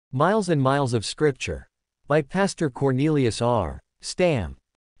Miles and Miles of Scripture. By Pastor Cornelius R. Stam.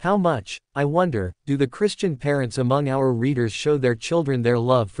 How much, I wonder, do the Christian parents among our readers show their children their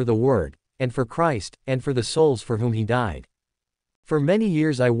love for the Word, and for Christ, and for the souls for whom He died? For many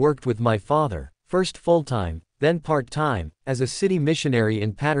years I worked with my father, first full-time, then part-time, as a city missionary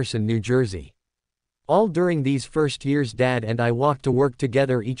in Paterson, New Jersey. All during these first years Dad and I walked to work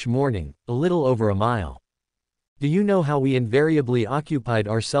together each morning, a little over a mile. Do you know how we invariably occupied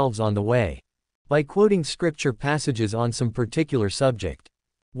ourselves on the way? By quoting scripture passages on some particular subject.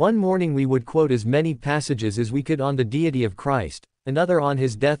 One morning we would quote as many passages as we could on the deity of Christ, another on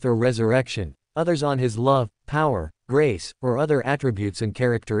His death or resurrection, others on His love, power, grace, or other attributes and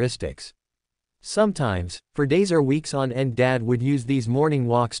characteristics. Sometimes, for days or weeks on end Dad would use these morning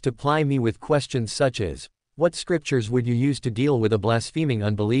walks to ply me with questions such as, what scriptures would you use to deal with a blaspheming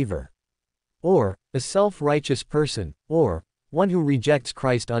unbeliever? Or, a self-righteous person, or, one who rejects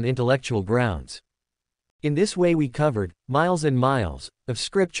Christ on intellectual grounds. In this way we covered, miles and miles, of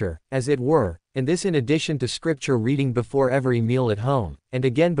Scripture, as it were, and this in addition to Scripture reading before every meal at home, and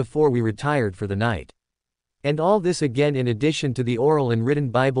again before we retired for the night. And all this again in addition to the oral and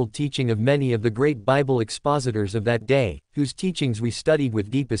written Bible teaching of many of the great Bible expositors of that day, whose teachings we studied with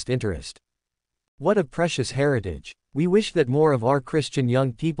deepest interest. What a precious heritage! We wish that more of our Christian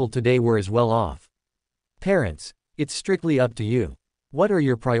young people today were as well off. Parents, it's strictly up to you. What are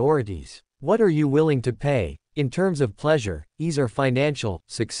your priorities? What are you willing to pay, in terms of pleasure, ease or financial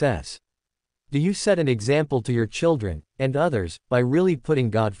success? Do you set an example to your children, and others, by really putting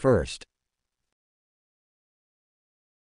God first?